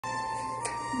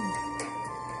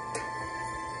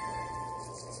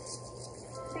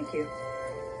Thank you.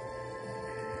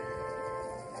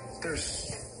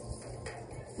 There's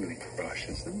really rush,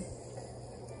 isn't there?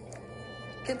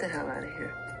 Get the hell out of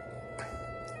here.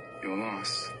 Your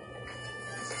loss.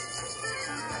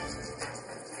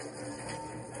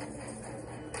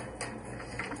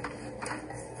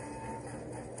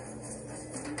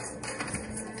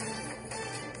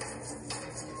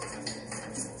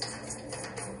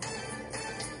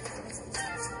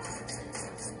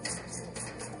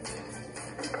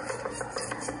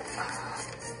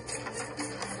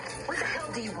 What the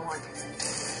hell do you want?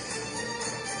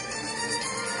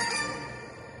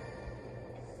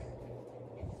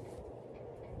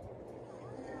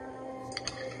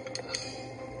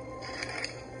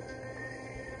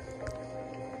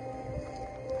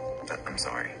 I'm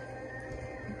sorry.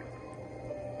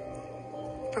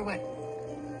 For what?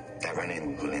 That ran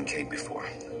in William Kate before.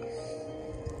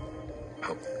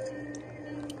 How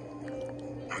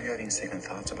are you having second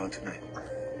thoughts about tonight?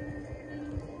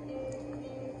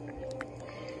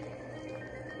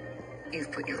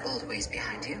 You've put your old ways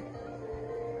behind you,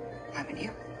 haven't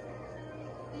you?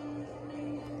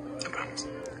 I promise.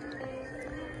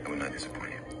 I will not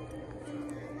disappoint you.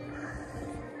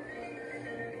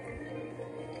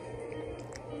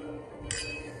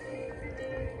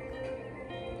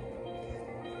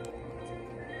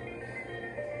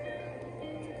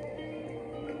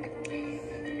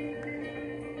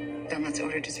 Then let's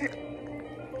order dessert.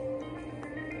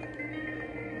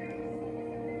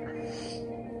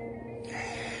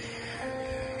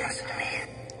 Listen to me.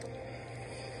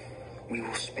 We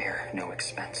will spare no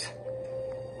expense.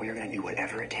 We are going to do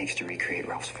whatever it takes to recreate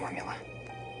Ralph's formula.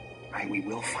 Right? We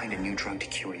will find a new drug to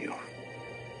cure you.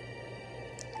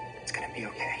 It's going to be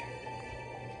okay.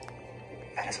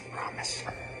 That is a promise.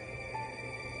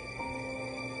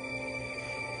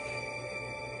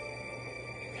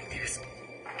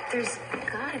 There's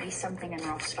gotta be something in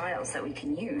Ralph's files that we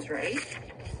can use, right?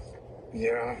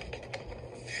 Yeah.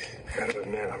 I gotta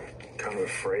admit, I'm kind of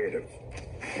afraid of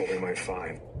what we might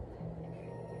find.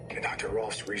 And Dr.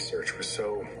 Rolf's research was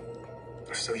so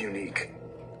unique.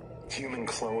 Human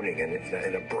cloning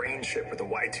and a brain chip with the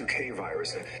Y2K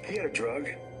virus. And he had a drug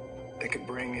that could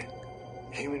bring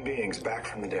human beings back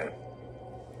from the dead.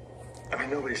 I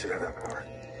mean, nobody should have that power.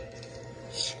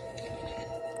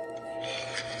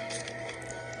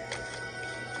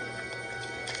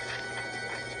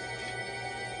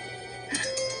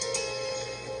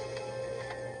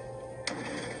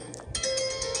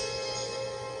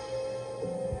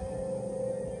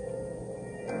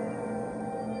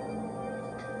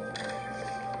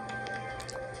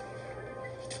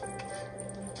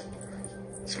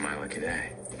 It's my lucky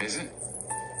day. Is it?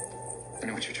 I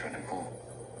know what you're trying to pull.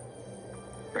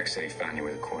 Rex said he found you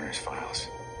with the coroner's files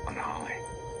on Holly.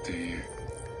 Do you?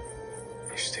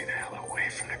 You stay the hell away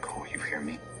from Nicole, you hear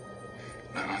me?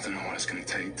 I don't know what it's going to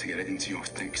take to get it into your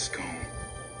thick skull.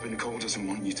 But Nicole doesn't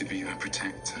want you to be her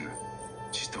protector.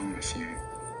 She's done with you.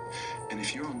 And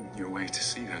if you're on your way to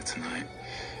see her tonight,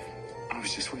 I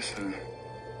was just with her.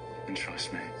 And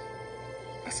trust me,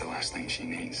 that's the last thing she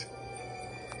needs.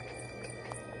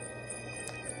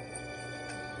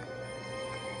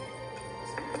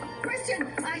 Kristen,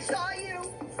 I saw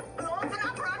you. Open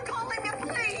up or I'm calling the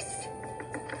police.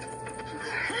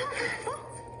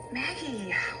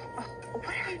 Maggie, what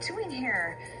are you doing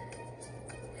here?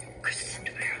 Kristen,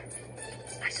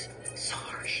 I saw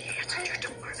her. She answered your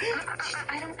door.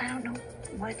 I don't know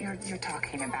what you're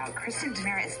talking about. Kristen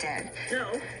DeMera is dead.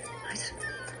 No, I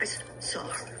saw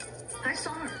her. I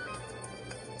saw her.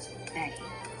 Maggie,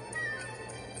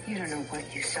 you don't know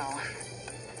what you saw.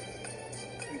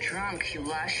 You're drunk, you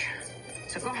lush.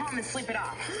 So go home and sleep it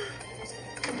off.